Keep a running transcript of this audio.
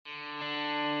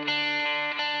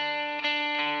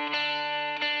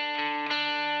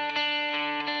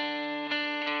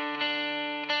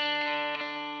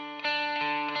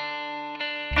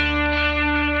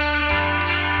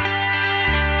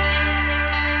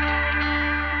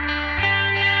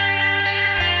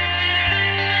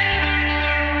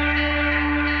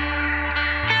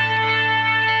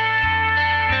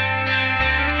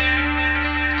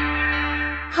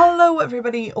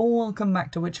everybody, welcome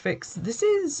back to Witch Fix. This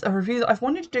is a review that I've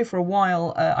wanted to do for a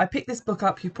while. I picked this book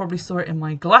up, you probably saw it in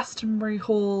my Glastonbury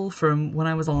haul from when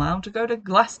I was allowed to go to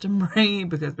Glastonbury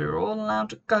because we were all allowed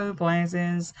to go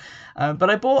places. But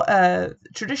I bought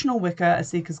Traditional Wicca, A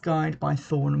Seeker's Guide by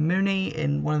Thorn Mooney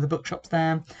in one of the bookshops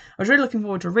there. I was really looking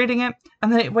forward to reading it,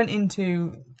 and then it went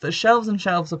into the shelves and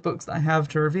shelves of books that I have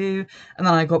to review, and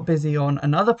then I got busy on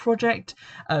another project,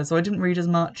 so I didn't read as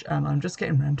much, and I'm just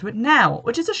getting around to it now,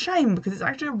 which is a shame because it's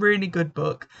actually a really good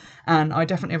book, and I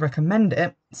definitely recommend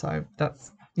it. So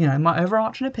that's, you know, my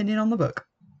overarching opinion on the book.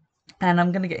 And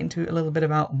I'm going to get into a little bit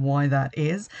about why that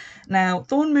is. Now,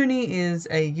 Thorn Mooney is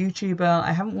a YouTuber.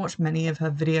 I haven't watched many of her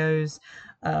videos,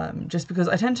 just because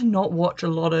I tend to not watch a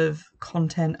lot of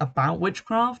content about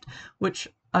witchcraft, which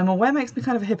I'm aware makes me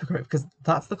kind of a hypocrite because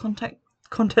that's the content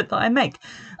that I make,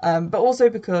 but also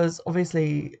because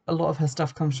obviously a lot of her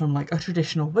stuff comes from like a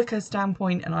traditional Wicca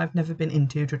standpoint, and I've never been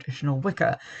into traditional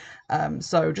Wicca,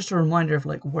 so just a reminder of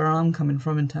like where I'm coming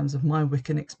from in terms of my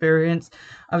Wiccan experience.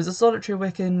 I was a solitary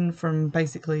Wiccan from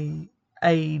basically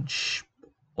age,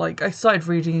 like, I started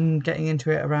reading, getting into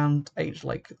it around age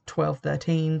like 12,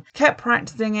 13. Kept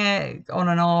practicing it on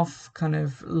and off, kind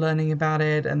of learning about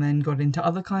it, and then got into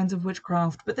other kinds of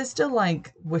witchcraft. But there's still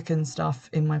like Wiccan stuff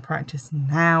in my practice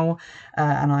now,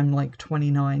 and I'm like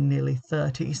 29, nearly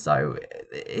 30, so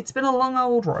it's been a long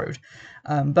old road.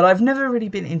 But I've never really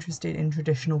been interested in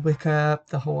traditional Wicca,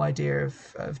 the whole idea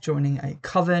of joining a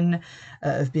coven,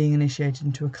 of being initiated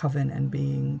into a coven and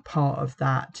being part of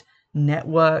that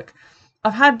network.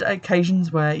 I've had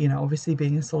occasions where, you know, obviously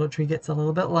being a solitary gets a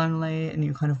little bit lonely and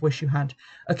you kind of wish you had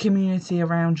a community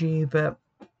around you, but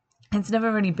it's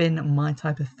never really been my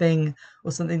type of thing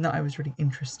or something that I was really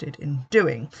interested in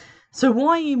doing. So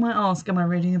why, you might ask, am I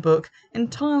reading a book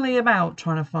entirely about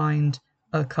trying to find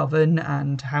a coven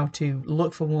and how to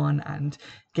look for one and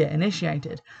get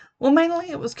initiated? Well, mainly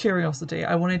it was curiosity.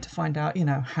 I wanted to find out, you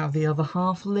know, how the other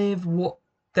half live, what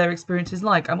their experience is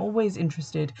like. I'm always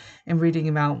interested in reading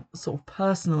about sort of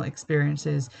personal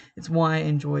experiences. It's why I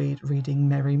enjoyed reading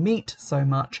Merry Meet so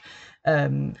much,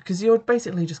 because you're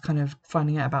basically just kind of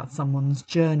finding out about someone's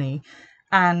journey.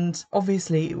 And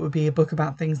obviously it would be a book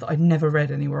about things that I'd never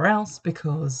read anywhere else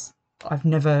because I've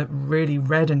never really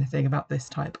read anything about this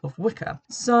type of Wicca.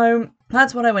 So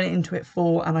that's what I went into it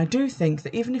for, and I do think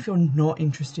that even if you're not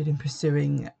interested in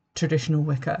pursuing traditional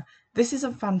Wicca, this is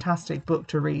a fantastic book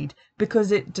to read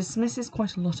because it dismisses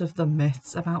quite a lot of the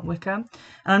myths about Wicca. And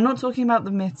I'm not talking about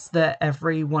the myths that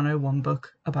every 101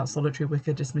 book about solitary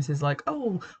Wicca dismisses, like,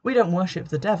 oh, we don't worship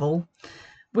the devil,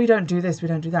 we don't do this, we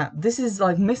don't do that. This is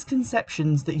like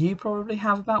misconceptions that you probably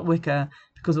have about Wicca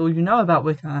because all you know about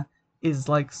Wicca is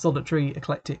like solitary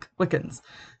eclectic Wiccans.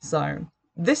 So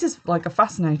this is like a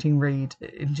fascinating read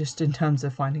in terms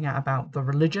of finding out about the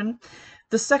religion.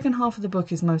 The second half of the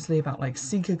book is mostly about like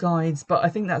seeker guides, but I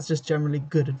think that's just generally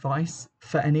good advice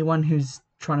for anyone who's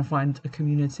trying to find a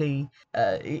community,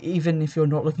 even if you're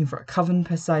not looking for a coven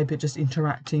per se, but just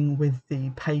interacting with the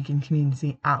pagan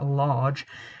community at large,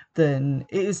 then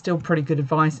it is still pretty good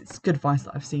advice. It's good advice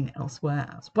that I've seen elsewhere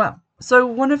as well. So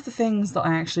one of the things that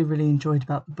I actually really enjoyed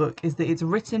about the book is that it's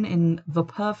written in the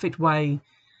perfect way,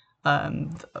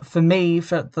 for me,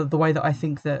 for the way that I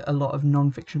think that a lot of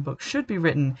non-fiction books should be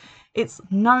written. It's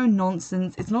no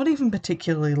nonsense. It's not even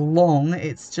particularly long.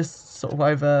 It's just sort of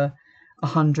over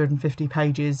 150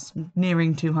 pages,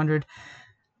 nearing 200.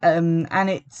 And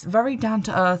it's very down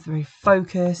to earth, very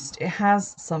focused. It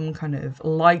has some kind of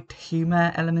light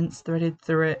humour elements threaded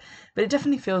through it, but it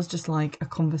definitely feels just like a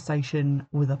conversation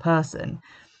with a person.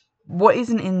 What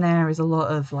isn't in there is a lot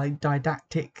of like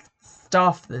didactic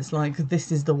stuff that's like,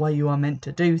 this is the way you are meant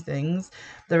to do things.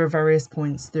 There are various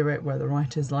points through it where the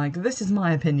writer's like, this is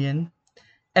my opinion.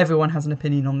 Everyone has an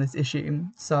opinion on this issue,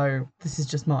 so this is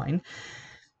just mine.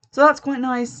 So that's quite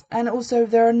nice. And also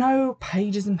there are no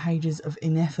pages and pages of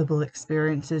ineffable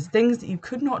experiences, things that you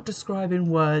could not describe in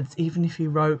words even if you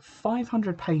wrote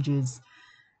 500 pages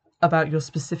about your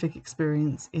specific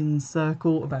experience in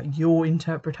Circle, about your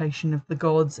interpretation of the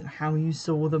gods and how you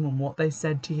saw them and what they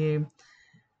said to you.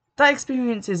 That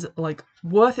experience is like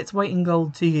worth its weight in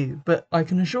gold to you, but I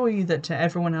can assure you that to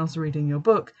everyone else reading your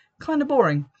book, kind of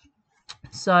boring.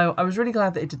 So I was really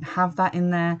glad that it didn't have that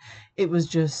in there. It was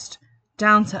just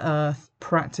down to earth,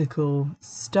 practical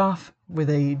stuff with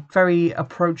a very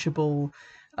approachable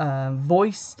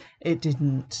voice. It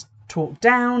didn't talk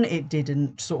down, it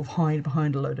didn't sort of hide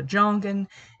behind a load of jargon.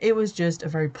 It was just a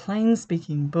very plain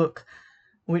speaking book,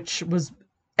 which was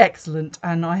excellent,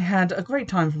 and I had a great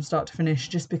time from start to finish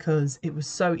just because it was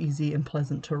so easy and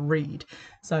pleasant to read.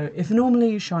 So if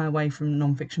normally you shy away from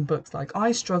non-fiction books, like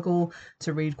I struggle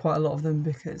to read quite a lot of them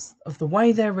because of the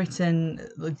way they're written,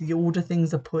 like the order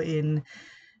things are put in,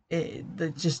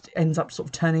 that just ends up sort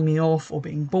of turning me off or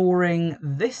being boring.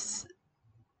 This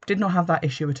did not have that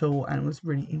issue at all and was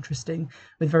really interesting,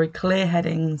 with very clear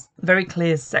headings, very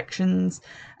clear sections.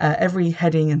 Every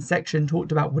heading and section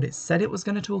talked about what it said it was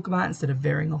going to talk about instead of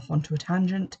veering off onto a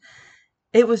tangent.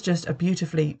 It was just a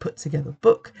beautifully put together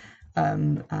book,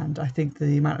 and I think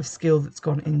the amount of skill that's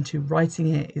gone into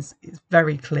writing it is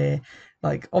very clear.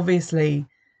 Like, obviously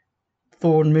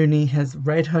Thorn Mooney has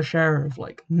read her share of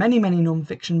like many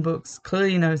non-fiction books,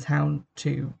 clearly knows how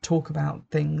to talk about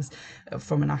things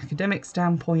from an academic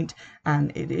standpoint,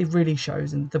 and it really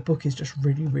shows, and the book is just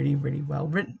really well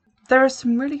written. There are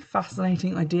some really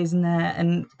fascinating ideas in there,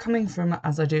 and coming from,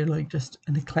 as I do, like just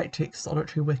an eclectic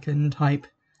solitary Wiccan type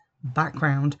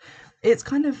background, it's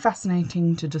kind of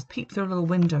fascinating to just peep through a little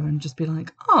window and just be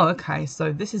like, oh, okay,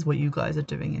 so this is what you guys are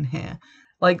doing in here.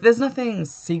 Like, there's nothing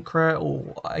secret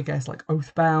or, I guess, like,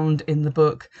 oath-bound in the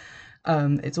book.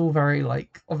 It's all very,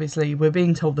 like, obviously, we're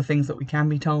being told the things that we can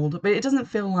be told, but it doesn't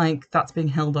feel like that's being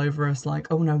held over us like,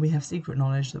 oh, no, we have secret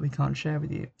knowledge that we can't share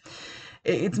with you.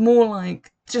 It's more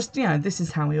like, just, you know, this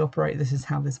is how we operate, this is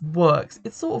how this works.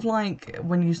 It's sort of like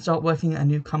when you start working at a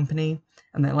new company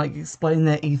and they, like, explain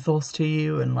their ethos to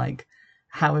you and, like,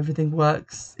 how everything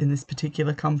works in this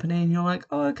particular company, and you're like,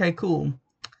 oh, okay, cool.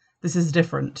 This is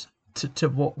different to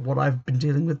what I've been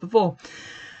dealing with before.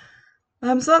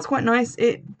 So that's quite nice.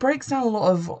 It breaks down a lot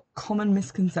of common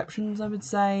misconceptions, I would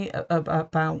say,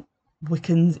 about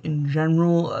Wiccans in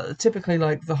general. Typically,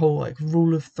 like the whole like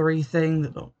rule of three thing,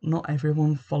 that not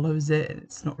everyone follows it.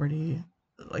 It's not really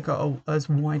like as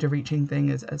wider reaching thing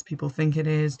as people think it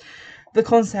is. The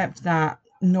concept that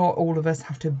not all of us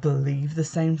have to believe the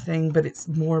same thing, but it's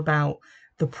more about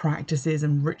the practices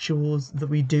and rituals that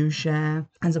we do share,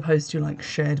 as opposed to like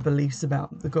shared beliefs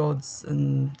about the gods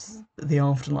and the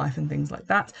afterlife and things like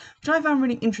that, which I found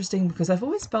really interesting because I've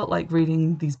always felt like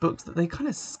reading these books that they kind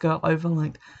of skirt over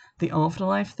like the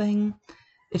afterlife thing.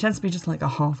 It tends to be just like a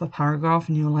half a paragraph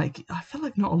and you're like, I feel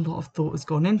like not a lot of thought has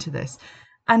gone into this.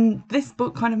 And this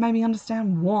book kind of made me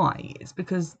understand why. It's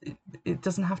because it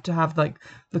doesn't have to have like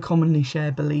the commonly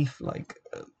shared belief like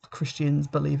Christians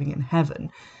believing in heaven.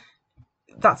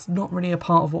 That's not really a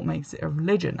part of what makes it a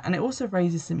religion. And it also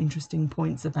raises some interesting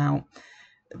points about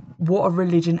what a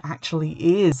religion actually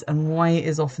is and why it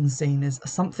is often seen as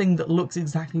something that looks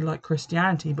exactly like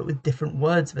Christianity but with different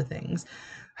words for things.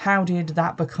 How did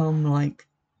that become like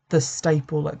the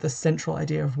staple, like the central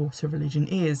idea of what a religion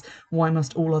is? Why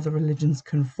must all other religions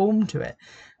conform to it?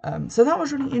 So that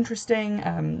was really interesting.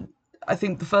 I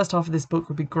think the first half of this book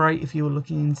would be great if you were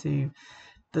looking into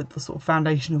the sort of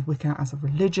foundation of Wicca as a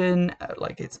religion,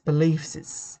 like its beliefs,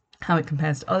 its how it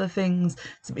compares to other things,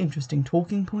 some interesting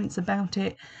talking points about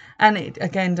it, and it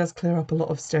again does clear up a lot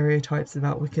of stereotypes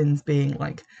about Wiccans being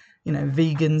like, you know,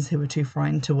 vegans who are too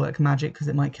frightened to work magic because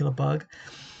it might kill a bug.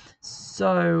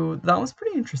 So that was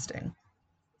pretty interesting.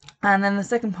 And then the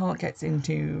second part gets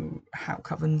into how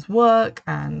covens work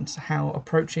and how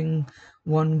approaching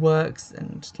one works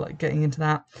and like getting into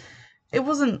that. It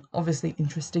wasn't obviously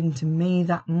interesting to me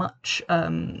that much,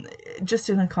 just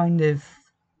in a kind of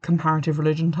comparative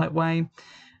religion type way,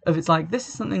 of it's like, this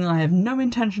is something I have no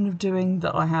intention of doing,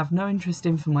 that I have no interest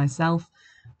in for myself,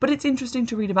 but it's interesting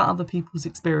to read about other people's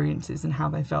experiences and how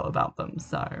they felt about them,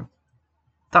 so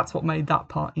that's what made that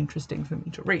part interesting for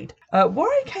me to read. Where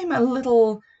I came a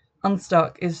little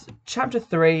unstuck is chapter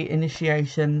 3,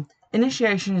 Initiation.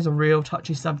 Initiation is a real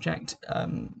touchy subject,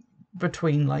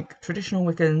 between like traditional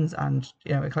Wiccans and,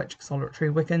 you know, eclectic solitary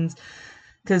Wiccans,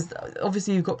 because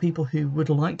obviously you've got people who would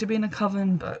like to be in a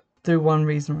coven but through one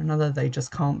reason or another they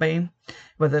just can't be,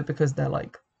 whether because they're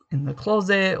like in the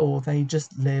closet or they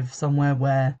just live somewhere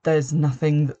where there's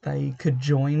nothing that they could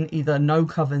join, either no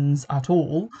covens at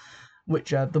all,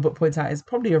 which the book points out is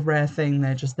probably a rare thing,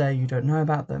 they're just there, you don't know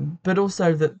about them, but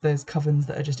also that there's covens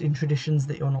that are just in traditions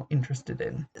that you're not interested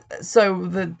in. So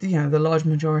the large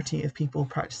majority of people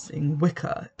practicing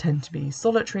Wicca tend to be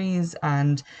solitaries,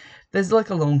 and there's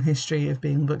like a long history of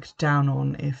being looked down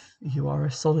on if you are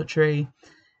a solitary.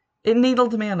 It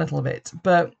needled me a little bit,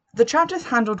 but the chapter's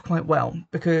handled quite well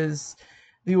because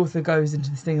the author goes into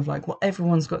this thing of like, well,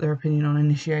 everyone's got their opinion on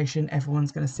initiation,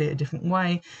 everyone's going to see it a different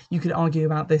way. You could argue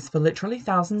about this for literally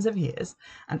thousands of years,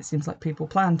 and it seems like people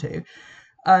plan to.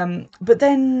 But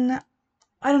then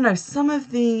I don't know, some of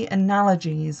the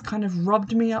analogies kind of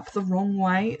rubbed me up the wrong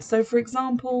way. So, for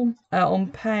example,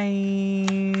 on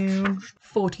page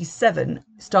 47,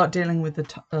 start dealing with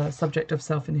the subject of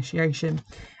self-initiation,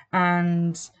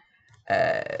 and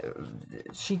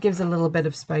she gives a little bit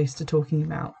of space to talking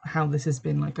about how this has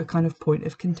been like a kind of point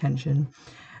of contention.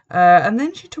 And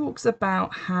then she talks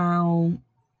about how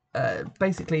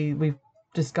basically we've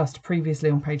discussed previously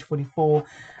on page 44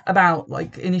 about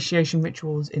like initiation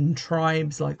rituals in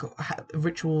tribes, like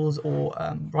rituals or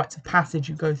rites of passage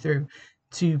you go through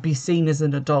to be seen as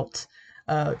an adult,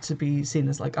 to be seen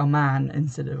as like a man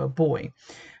instead of a boy.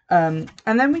 And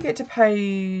then we get to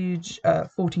page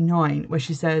 49, where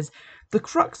she says, the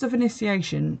crux of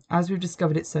initiation, as we've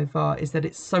discovered it so far, is that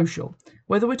it's social.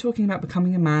 Whether we're talking about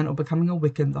becoming a man or becoming a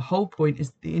Wiccan, the whole point is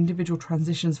that the individual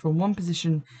transitions from one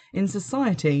position in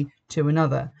society to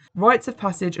another. Rites of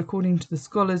passage, according to the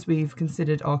scholars we've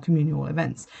considered, are communal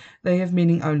events. They have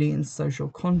meaning only in social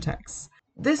contexts.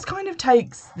 This kind of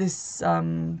takes this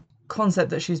concept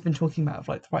that she's been talking about of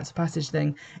like the rites of passage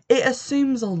thing. It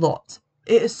assumes a lot.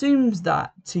 It assumes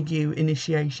that to you,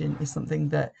 initiation is something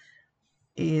that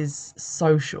is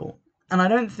social. And I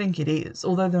don't think it is,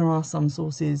 although there are some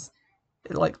sources,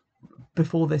 like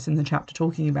before this in the chapter,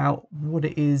 talking about what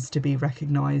it is to be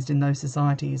recognised in those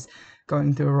societies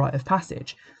going through a rite of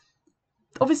passage.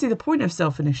 Obviously, the point of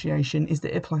self-initiation is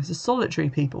that it applies to solitary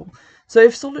people. So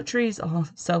if solitaries are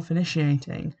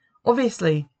self-initiating,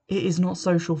 obviously it is not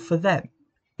social for them.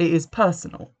 It is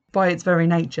personal. By its very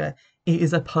nature, it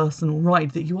is a personal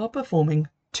rite that you are performing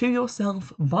to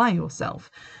yourself, by yourself.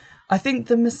 I think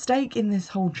the mistake in this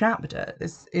whole chapter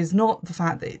is not the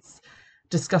fact that it's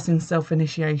discussing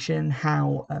self-initiation,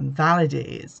 how valid it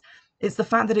is. It's the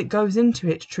fact that it goes into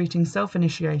it treating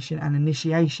self-initiation and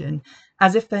initiation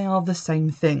as if they are the same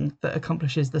thing that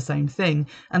accomplishes the same thing,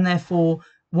 and therefore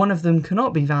one of them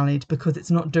cannot be valid because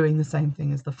it's not doing the same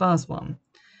thing as the first one.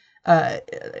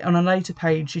 On a later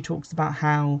page, she talks about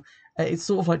how it's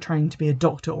sort of like trying to be a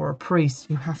doctor or a priest.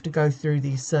 You have to go through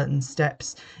these certain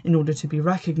steps in order to be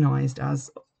recognised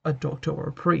as a doctor or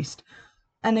a priest.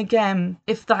 And again,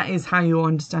 if that is how your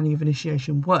understanding of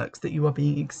initiation works, that you are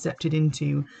being accepted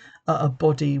into a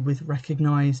body with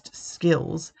recognised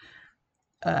skills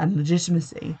and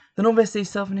legitimacy, then obviously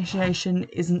self-initiation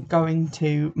isn't going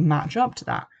to match up to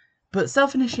that. But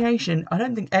self-initiation, I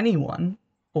don't think anyone,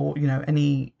 or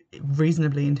any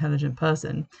reasonably intelligent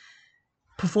person,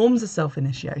 performs a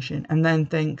self-initiation and then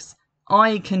thinks,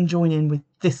 I can join in with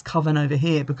this coven over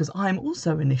here because I'm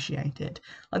also initiated.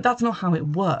 Like, that's not how it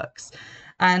works.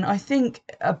 And I think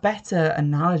a better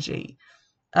analogy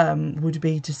would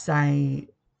be to say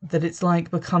that it's like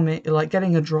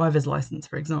getting a driver's license,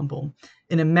 for example,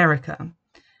 in America.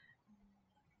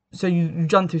 So you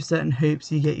jump through certain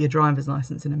hoops, you get your driver's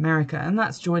license in America, and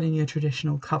that's joining your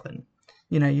traditional coven.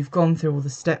 You've gone through all the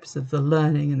steps of the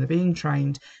learning and the being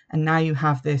trained, and now you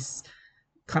have this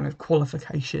kind of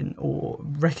qualification or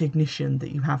recognition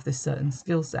that you have this certain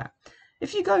skill set.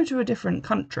 If you go to a different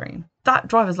country, that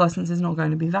driver's license is not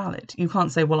going to be valid. You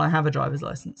can't say, well, I have a driver's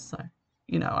license, so,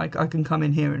 I can come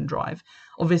in here and drive.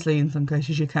 Obviously, in some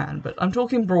cases you can, but I'm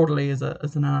talking broadly as an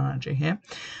analogy here.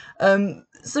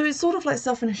 So it's sort of like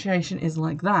self-initiation is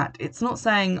like that. It's not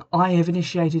saying I have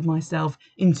initiated myself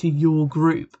into your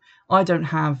group. I don't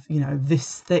have,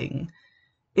 this thing.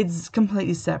 It's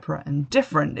completely separate and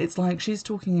different. It's like she's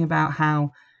talking about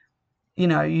how, you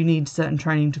need certain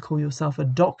training to call yourself a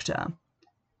doctor.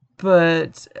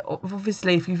 But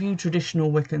obviously, if you view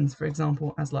traditional Wiccans, for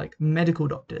example, as like medical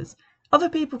doctors, other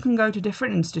people can go to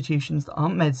different institutions that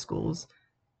aren't med schools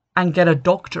and get a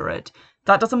doctorate.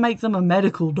 That doesn't make them a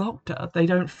medical doctor. They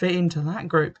don't fit into that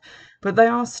group, but they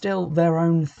are still their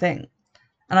own thing.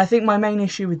 And I think my main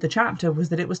issue with the chapter was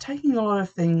that it was taking a lot of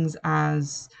things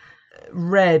as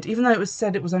read, even though it was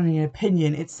said it was only an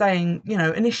opinion. It's saying,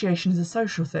 initiation is a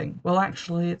social thing. Well,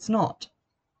 actually, it's not.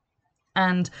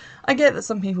 And I get that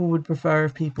some people would prefer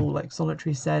if people, like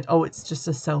Solitary said, oh, it's just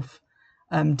a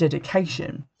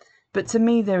self-dedication. But to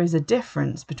me, there is a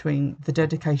difference between the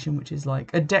dedication, which is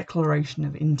like a declaration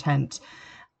of intent,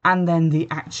 and then the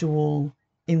actual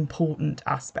important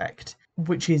aspect,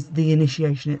 which is the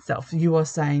initiation itself. You are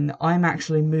saying that I'm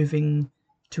actually moving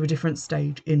to a different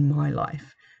stage in my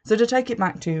life. So to take it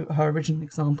back to her original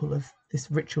example of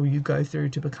this ritual you go through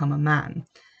to become a man,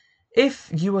 if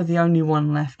you are the only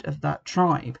one left of that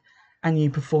tribe and you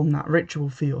perform that ritual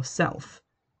for yourself,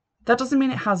 that doesn't mean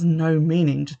it has no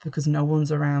meaning just because no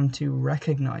one's around to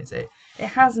recognise it. It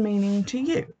has meaning to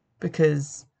you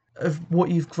because of what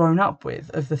you've grown up with,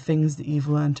 of the things that you've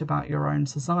learnt about your own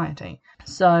society.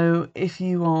 So if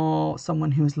you are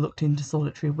someone who has looked into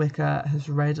solitary Wicca, has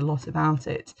read a lot about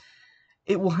it,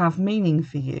 it will have meaning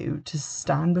for you to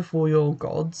stand before your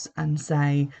gods and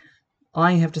say,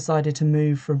 I have decided to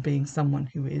move from being someone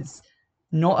who is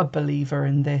not a believer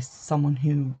in this, someone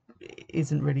who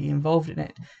isn't really involved in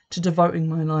it, to devoting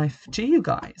my life to you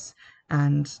guys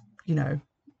and,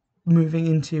 moving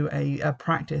into a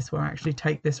practice where I actually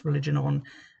take this religion on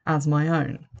as my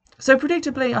own. So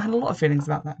predictably, I had a lot of feelings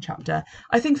about that chapter.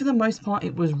 I think for the most part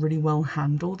it was really well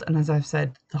handled, and as I've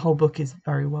said, the whole book is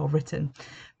very well written.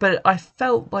 But I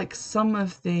felt like some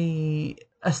of the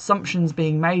assumptions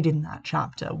being made in that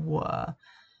chapter were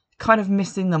kind of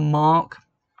missing the mark.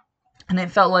 And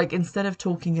it felt like instead of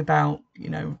talking about,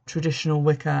 traditional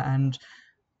Wicca and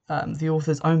the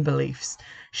author's own beliefs,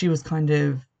 she was kind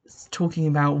of talking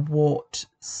about what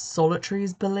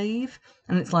solitaries believe.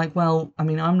 And it's like, well, I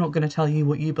mean, I'm not going to tell you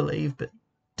what you believe, but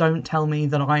don't tell me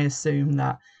that I assume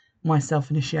that my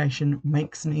self-initiation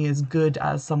makes me as good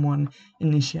as someone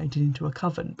initiated into a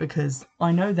coven, because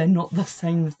I know they're not the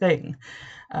same thing.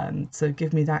 So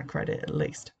give me that credit at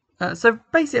least. So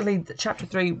basically, chapter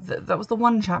 3, that was the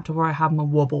one chapter where I had my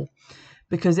wobble,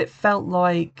 because it felt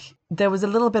like there was a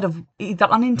little bit of either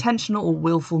unintentional or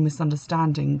willful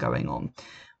misunderstanding going on.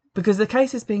 Because the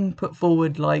case is being put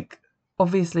forward like,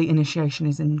 obviously initiation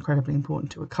is incredibly important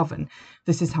to a coven.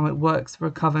 This is how it works for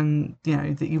a coven,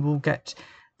 that you will get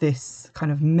this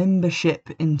kind of membership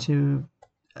into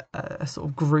a sort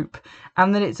of group,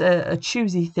 and then it's a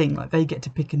choosy thing, like they get to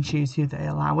pick and choose who they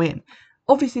allow in.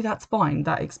 Obviously that's fine,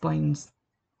 that explains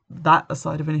that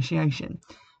side of initiation.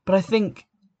 But I think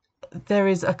there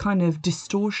is a kind of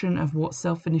distortion of what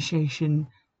self-initiation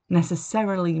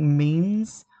necessarily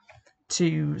means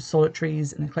to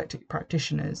solitaries and eclectic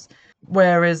practitioners.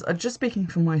 Whereas, just speaking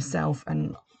for myself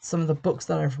and some of the books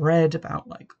that I've read about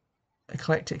like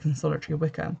eclectic and solitary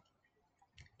Wicca,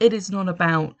 it is not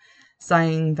about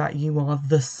saying that you are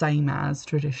the same as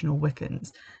traditional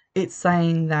Wiccans. It's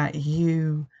saying that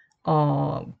you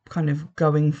are kind of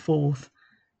going forth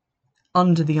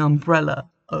under the umbrella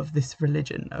of this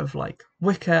religion of like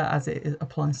Wicca as it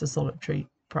applies to solitary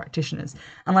practitioners.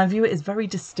 And I view it as very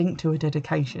distinct to a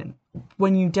dedication.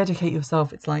 When you dedicate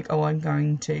yourself, it's like, oh, I'm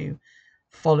going to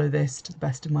follow this to the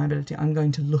best of my ability. I'm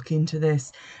going to look into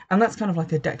this. And that's kind of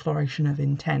like a declaration of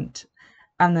intent.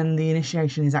 And then the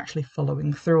initiation is actually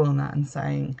following through on that and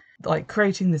saying, like,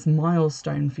 creating this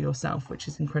milestone for yourself, which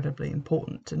is incredibly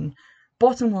important. And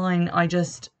bottom line, I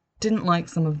just didn't like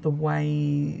some of the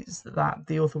ways that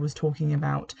the author was talking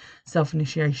about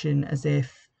self-initiation as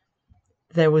if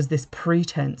there was this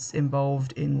pretense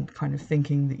involved in kind of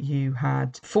thinking that you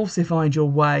had falsified your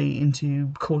way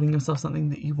into calling yourself something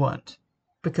that you weren't.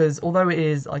 Because although it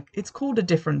is like, it's called a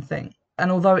different thing,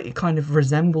 and although it kind of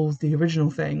resembles the original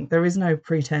thing, there is no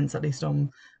pretense, at least on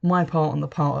my part, on the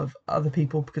part of other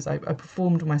people, because I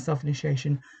performed my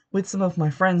self-initiation with some of my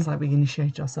friends, like we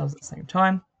initiated ourselves at the same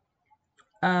time.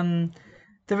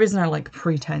 There is no like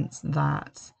pretense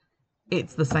that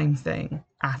it's the same thing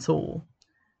at all.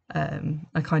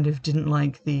 I kind of didn't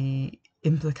like the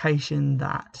implication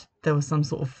that there was some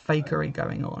sort of fakery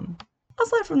going on.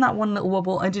 Aside from that one little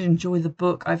wobble, I did enjoy the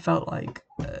book. I felt like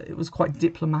it was quite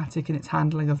diplomatic in its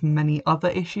handling of many other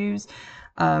issues.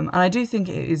 And I do think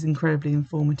it is incredibly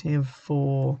informative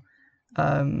for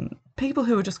people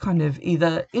who are just kind of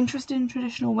either interested in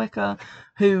traditional Wicca,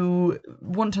 who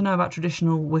want to know about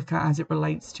traditional Wicca as it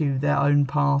relates to their own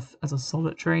path as a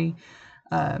solitary,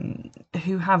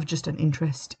 who have just an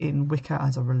interest in Wicca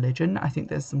as a religion. I think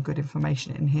there's some good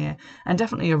information in here, and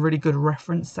definitely a really good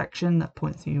reference section that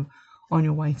points you on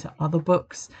your way to other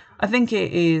books. I think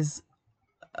it is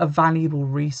a valuable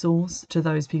resource to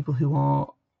those people who are,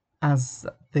 as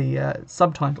the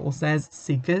subtitle says,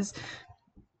 seekers.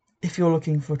 If you're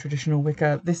looking for traditional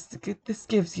Wicca, this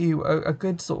gives you a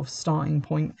good sort of starting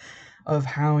point of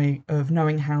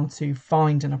knowing how to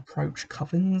find and approach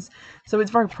covens. So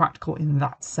it's very practical in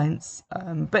that sense.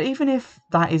 But even if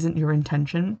that isn't your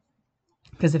intention,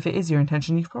 because if it is your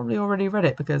intention, you've probably already read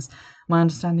it, because my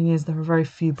understanding is there are very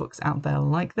few books out there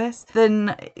like this,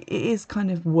 then it is kind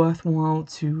of worthwhile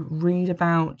to read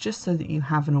about, just so that you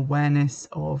have an awareness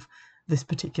of this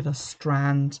particular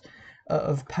strand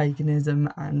of paganism.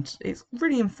 And it's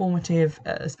really informative,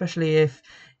 especially if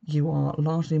you are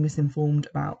largely misinformed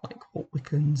about like what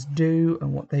Wiccans do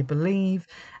and what they believe,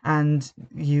 and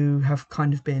you have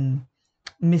kind of been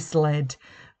misled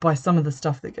by some of the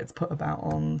stuff that gets put about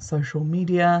on social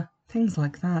media, things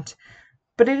like that.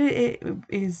 But it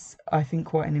is, I think,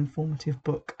 quite an informative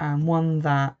book, and one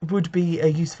that would be a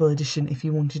useful addition if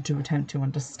you wanted to attempt to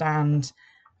understand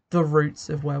the roots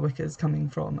of where Wicca is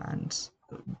coming from and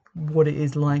what it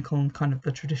is like on kind of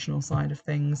the traditional side of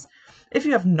things. If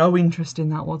you have no interest in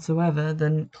that whatsoever,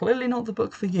 then clearly not the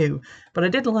book for you. But I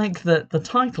did like that the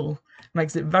title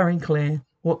makes it very clear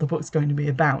what the book's going to be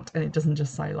about, and it doesn't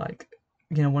just say, like,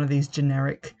 you know, one of these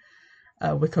generic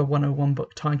Wicca 101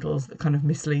 book titles that kind of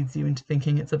misleads you into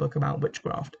thinking it's a book about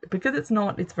witchcraft, because it's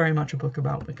not. It's very much a book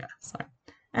about Wicca, so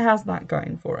it has that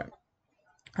going for it.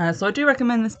 So I do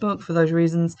recommend this book for those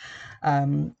reasons,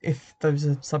 if those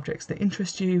are subjects that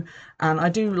interest you, and I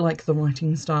do like the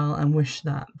writing style and wish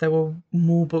that there were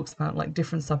more books about like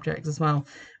different subjects as well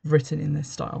written in this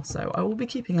style. So I will be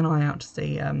keeping an eye out to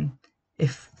see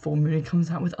if Full Moon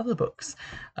comes out with other books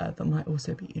that might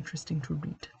also be interesting to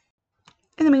read.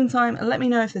 In the meantime, let me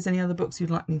know if there's any other books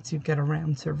you'd like me to get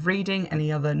around to reading,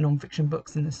 any other non-fiction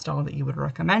books in this style that you would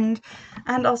recommend,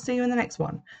 and I'll see you in the next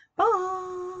one. Bye!